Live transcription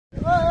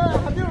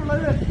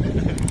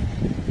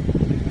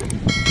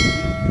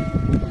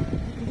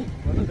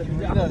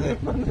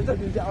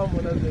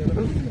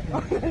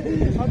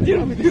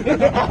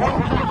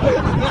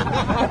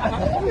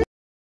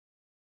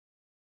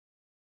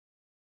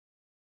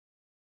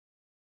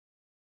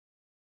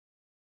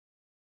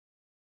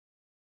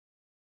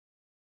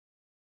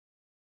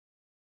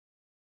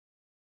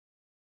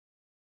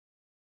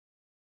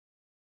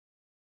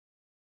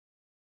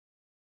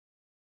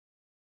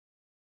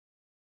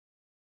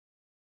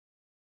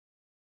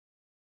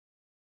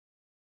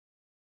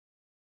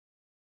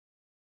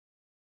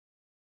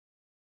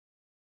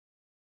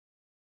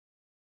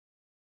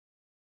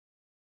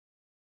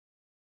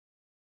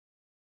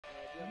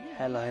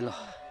Hello.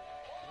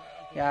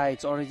 Yeah,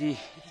 it's already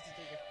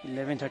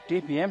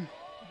 11:30 p.m.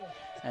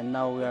 and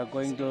now we are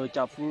going to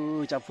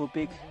Japfü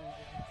Peak.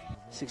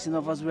 16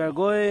 of us we are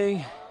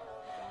going.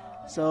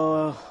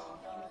 So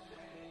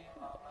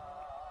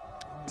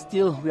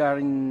still we are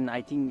in,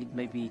 I think it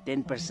may be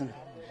 10%,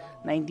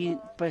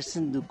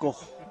 90% to go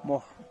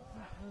more.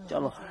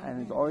 Chalo,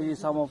 and already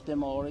some of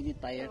them are already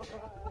tired.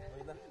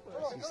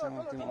 See, some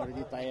of them are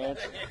already tired.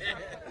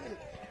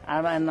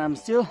 And I'm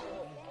still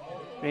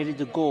ready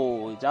to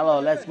go.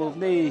 Chalo, let's move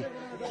me.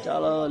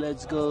 Chalo,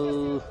 let's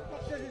go.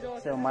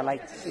 So my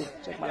light, see,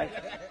 check my light.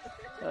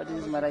 So this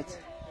is my light.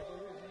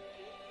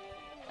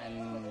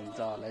 And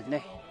so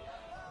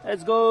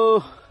let's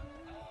go.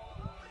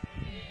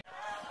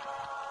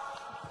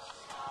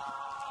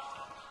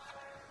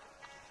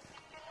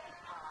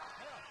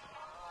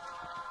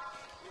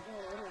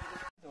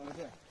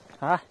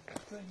 Hả?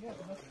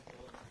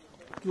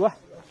 Chú à?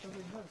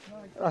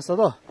 Sao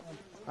đó?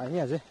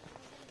 Ini aja.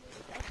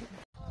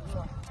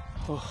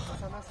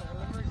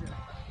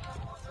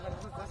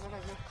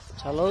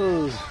 Chalo.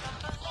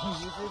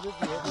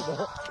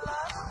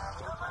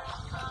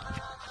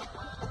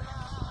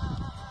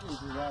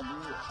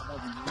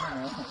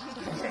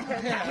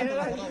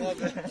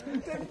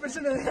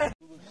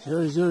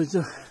 Yo.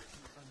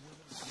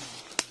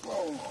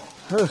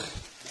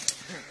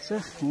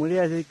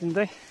 Mulia sih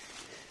kintai.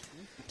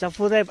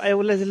 Japfü type I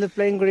will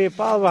playing great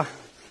power.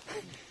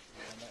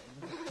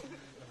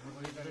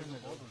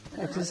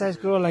 Exercise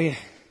grow lagi.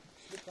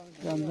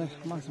 Jangan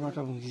mas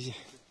mata bunyi.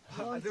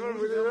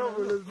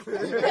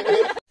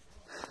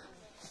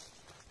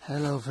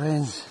 Hello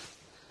friends.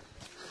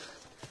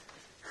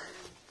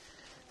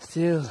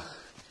 Still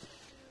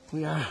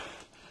we are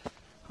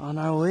on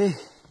our way.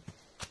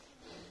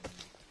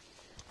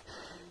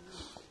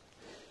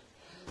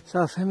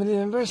 So family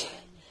members,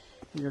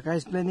 you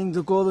guys planning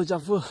to go to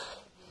Japfü?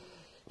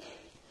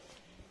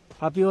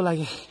 Happy ho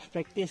lagi,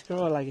 practice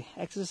karo lagi,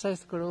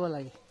 exercise karo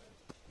lagi.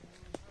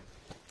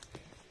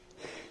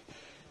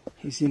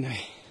 Easy now,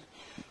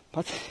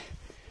 but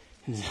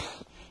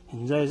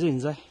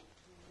enjoy.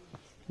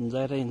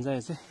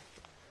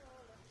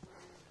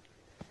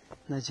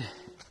 Naje,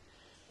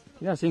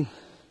 ya sing,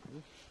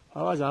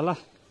 awa jala.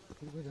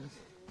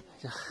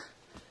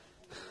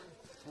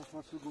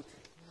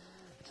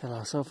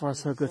 So far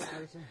so good.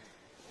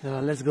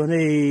 Let's go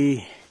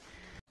nih.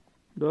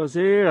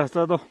 Dosi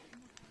rasta to.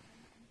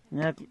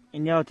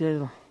 Ini out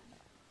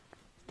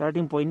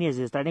starting point ni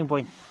is starting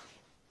point.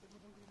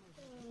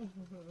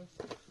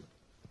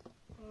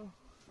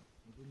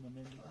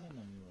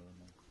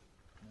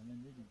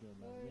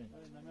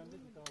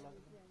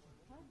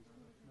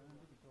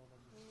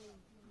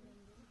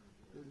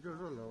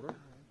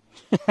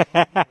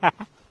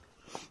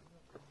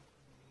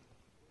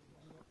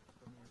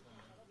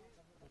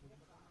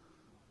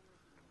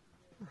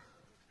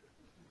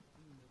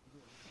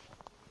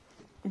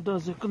 Itu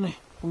sih kan nih,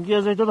 mungkin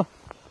aja itu tuh.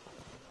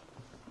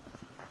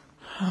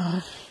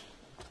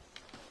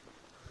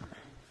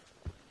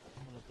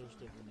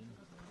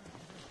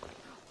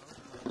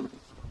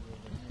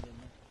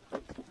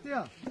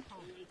 Tia,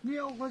 ni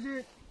aku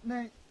kasih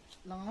naik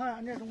langhar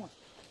ni semua.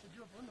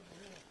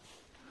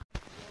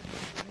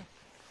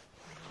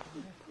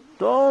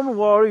 Don't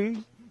worry,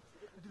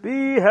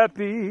 be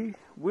happy.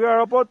 We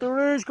are about to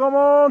reach. Come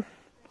on.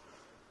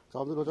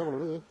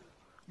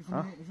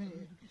 Huh?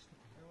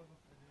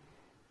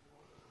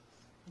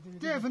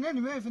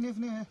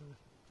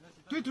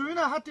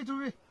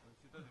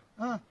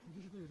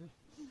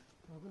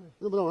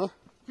 Chalo.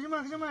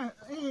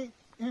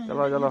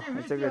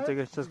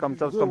 Just come.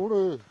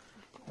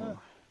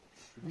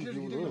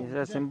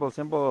 It's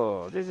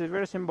simple. This is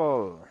very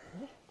simple.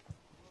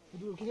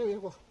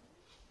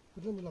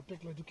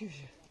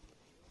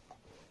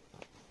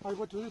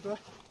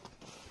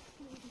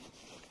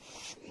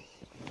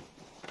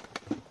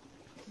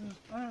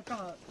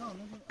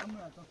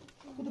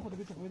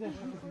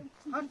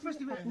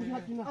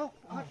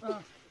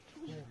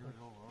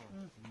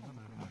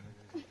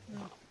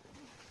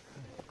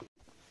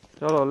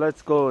 Chalo,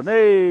 let's go.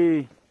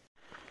 Hey.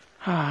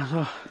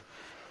 So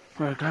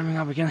we're climbing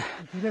up again.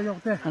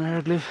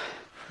 Another cliff.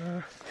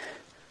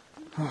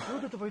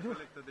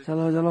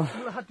 Chalo.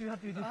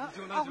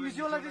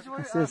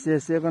 Yes. So this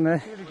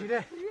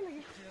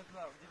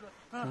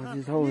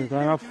is how we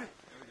climb up.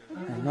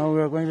 And now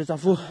we are going to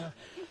Japfü.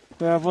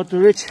 We are about to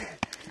reach.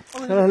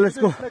 Let's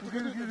go.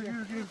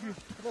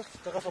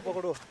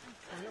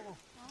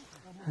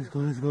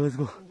 Let's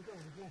go.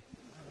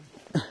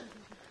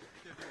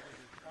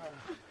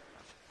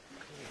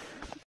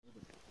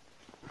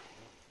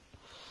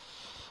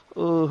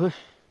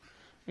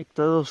 एक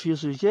तो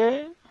fuse हुई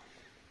है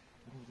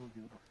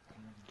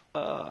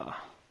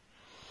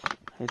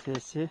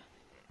ऐसे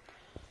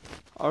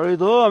और ये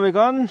दो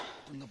American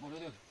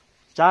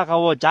चा का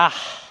वो चा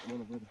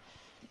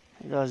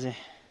이거 이제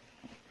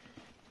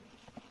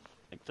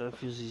एक तो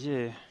फ्यूज हुई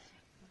है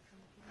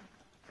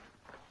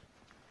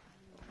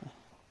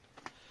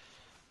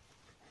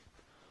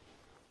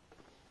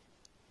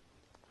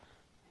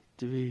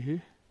TV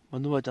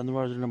만두마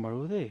짠두마 줄래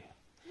말고 돼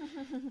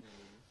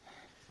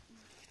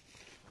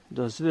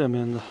저 집에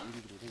면다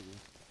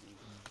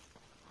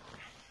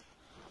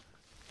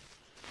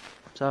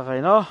자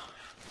가이나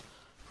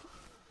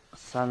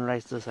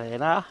sunrise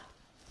사이나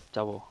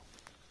자보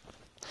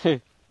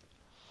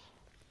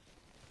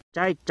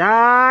짜이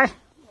짜이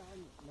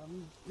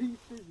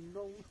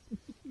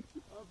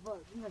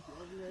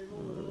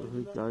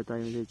자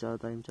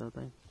타임 자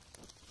타임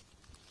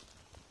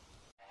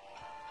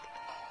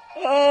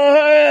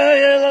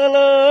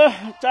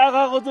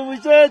चाको तुम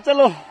इसे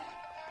चलो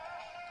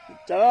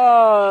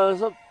चाका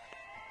सब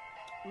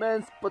मेन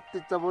स्पॉट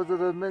चबो तो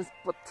मेन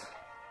स्पॉट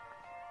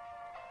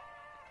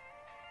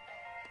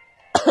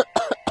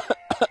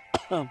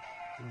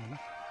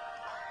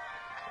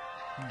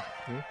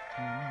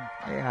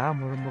야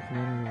모른 먹고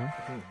먹는 거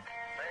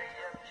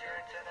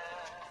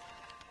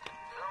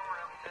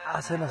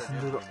아세나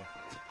순두로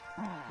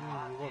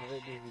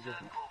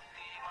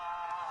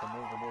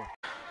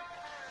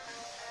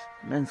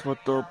मेन स्पॉट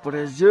तो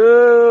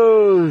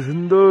प्रेजर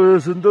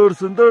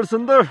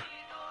सुंदर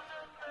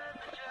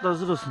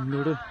दसरो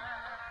सुंदर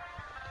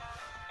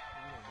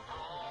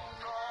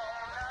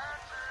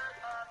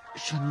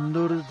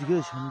दिखे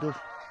सुंदर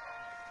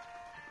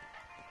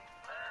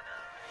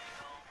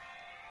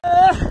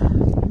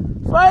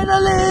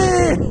finally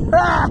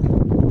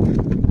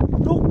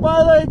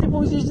똑바로 이제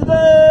보시시네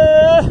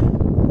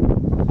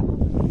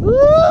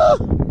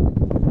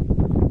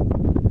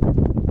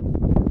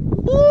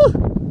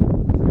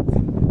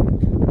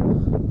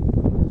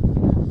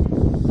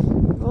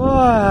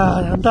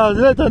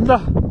된다.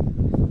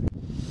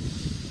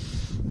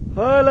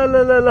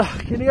 랄랄랄라,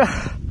 기니가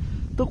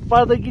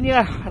똑바로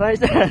기니가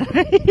라이트.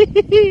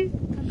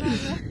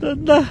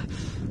 된다.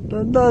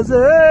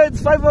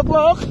 It's 5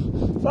 o'clock.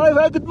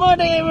 5. Good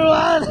morning,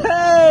 everyone.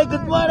 Hey,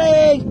 good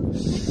morning.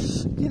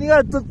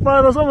 기니가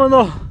똑바로 서면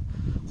너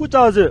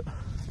후짜지.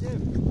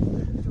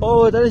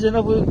 다리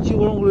지나 보이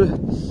지고는 우리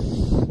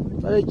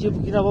다리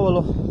집 기나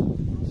봐봐로.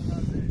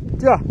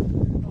 자,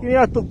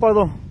 기니가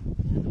똑바로.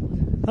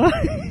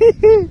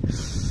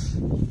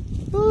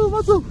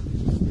 맞어.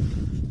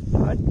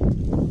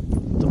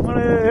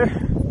 정말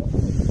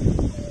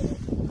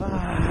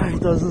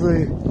이따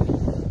서서히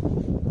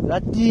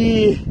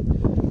라띠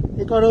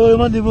이거를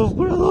얼마나 입어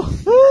그래도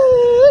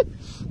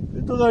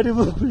또 가리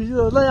입어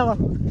그러지도 나야가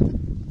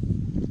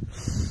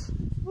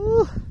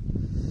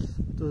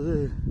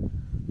또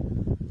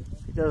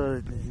이따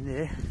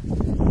되네.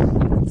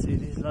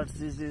 Let's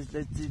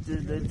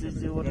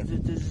see what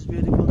is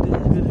beautiful.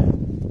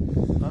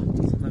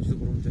 산나주도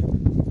그러면 돼.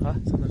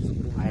 산나주도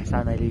그러면 돼.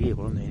 산나리기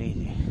그러면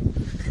되네.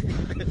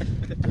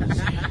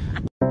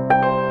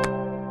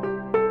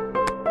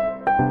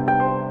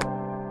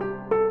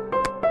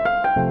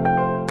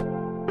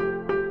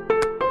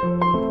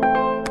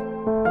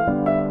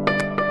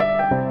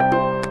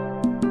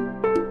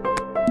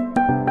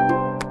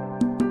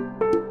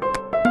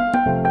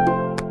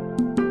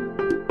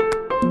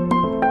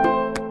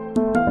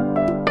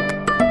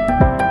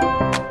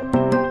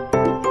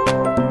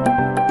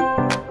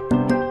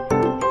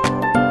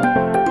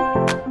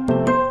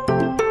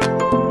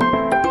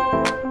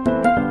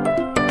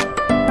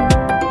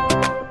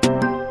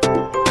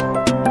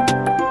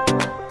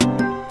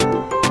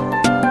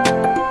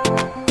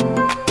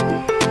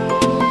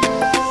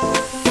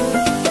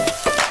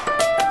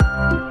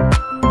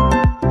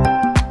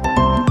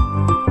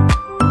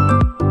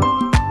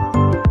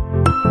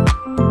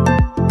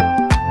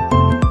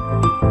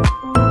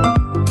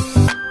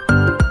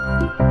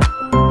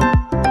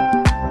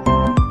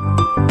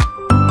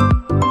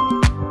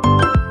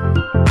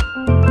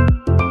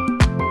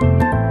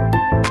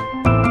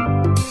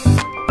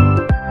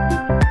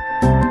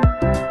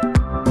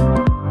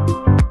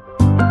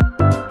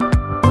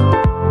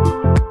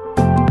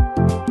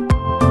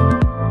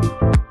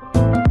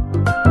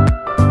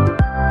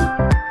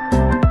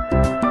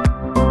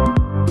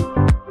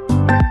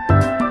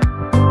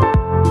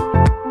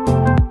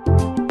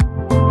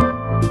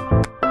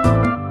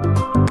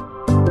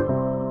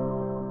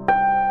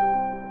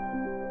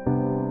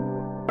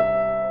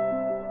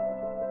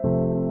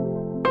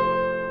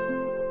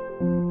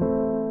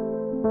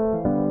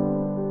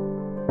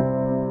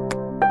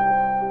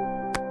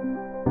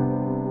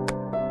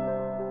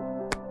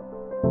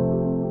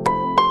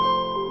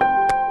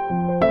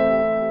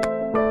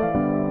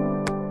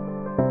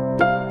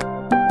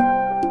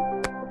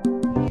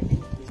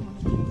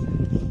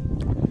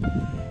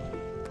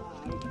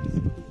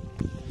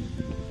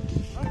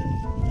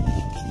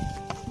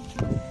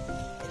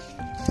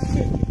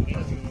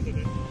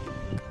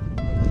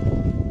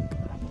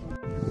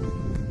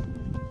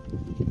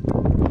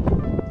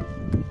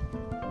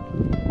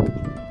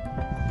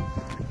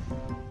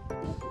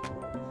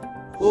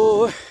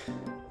 Oh,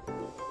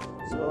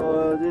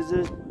 so this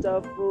is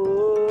Japfü.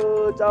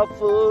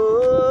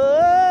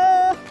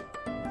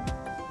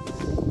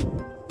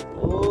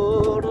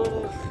 Oh,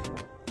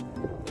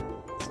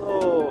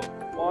 so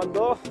on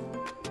though,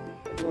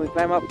 we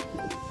climb up.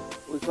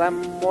 We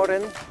climb more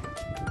than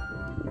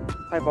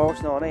 5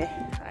 hours now,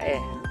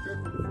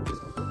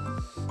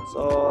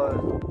 so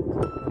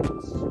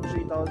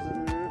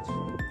 3,000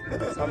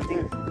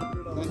 something.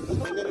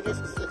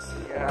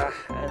 Yeah,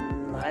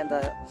 and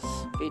the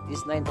weight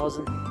is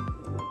 9,000.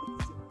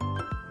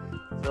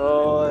 So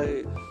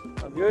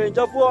I'm here in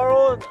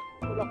Japfü.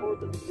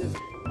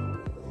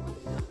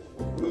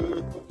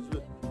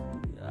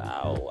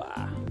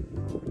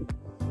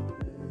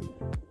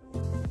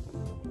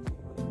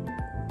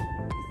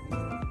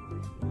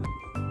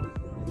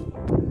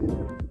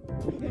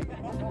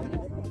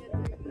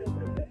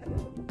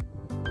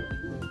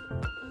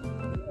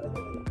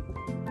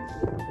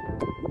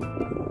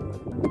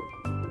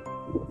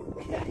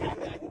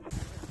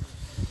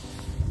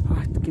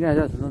 Kini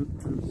aja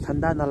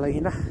tanda na lagi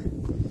na.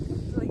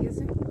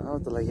 Oh,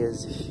 to lagi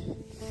sih.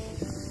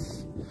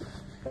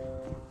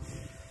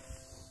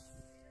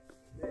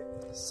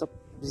 So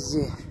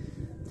busy.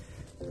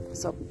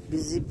 So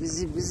busy.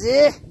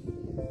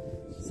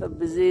 So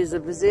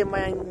busy.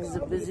 Man is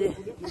busy.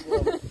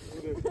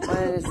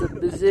 Man is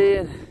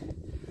busy.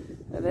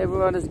 And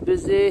everyone is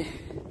busy.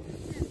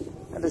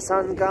 And the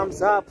sun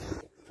comes up.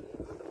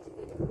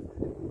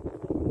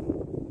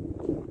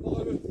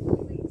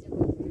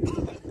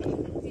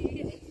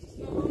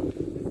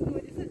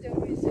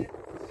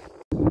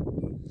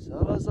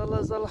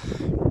 Salah.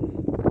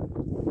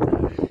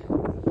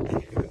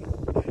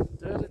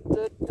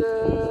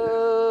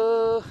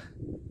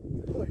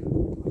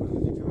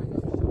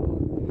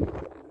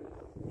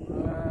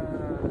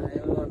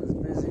 Everyone is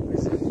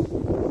busy.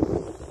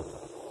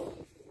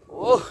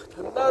 Oh,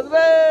 tandas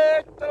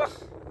back.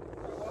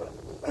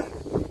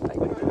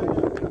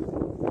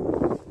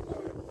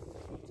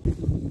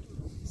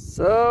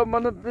 So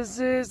man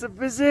busy.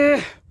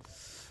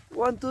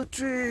 1, 2,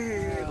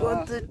 3.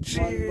 1, 2,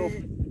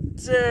 3.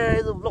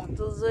 The block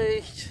to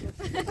the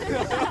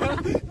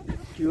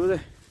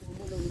cute.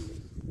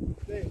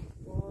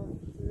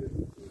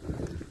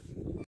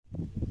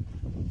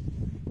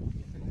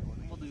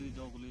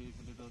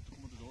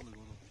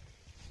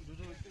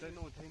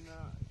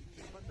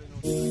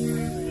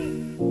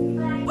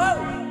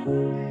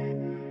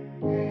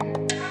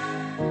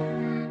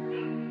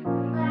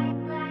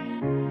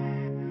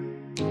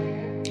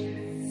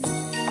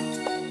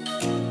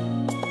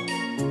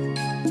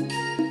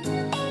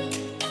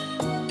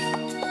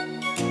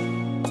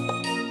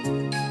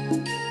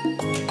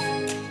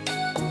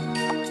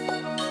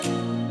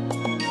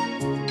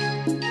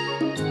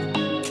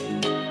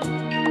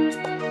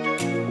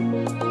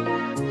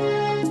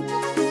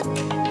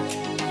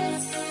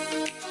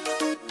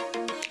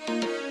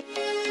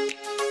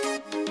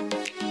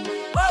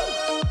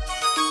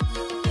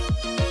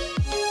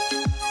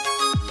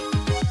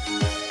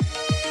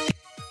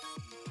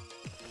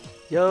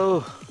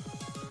 Yo,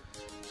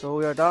 so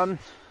we are done.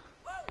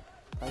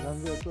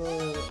 And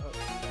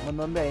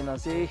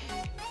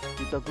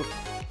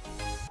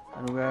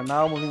we are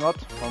now moving out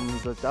from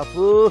the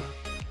Japfü.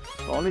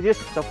 So only this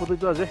Japfü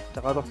to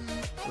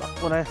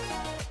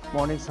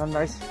morning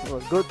sunrise. It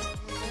was good,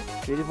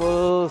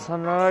 beautiful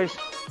sunrise.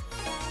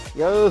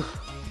 Yo,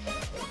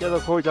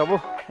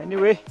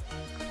 anyway,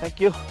 thank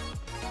you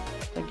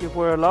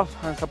for your love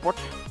and support.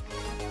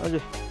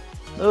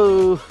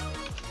 No.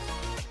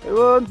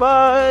 Everyone,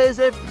 bye.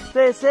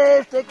 Stay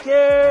safe. Take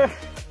care.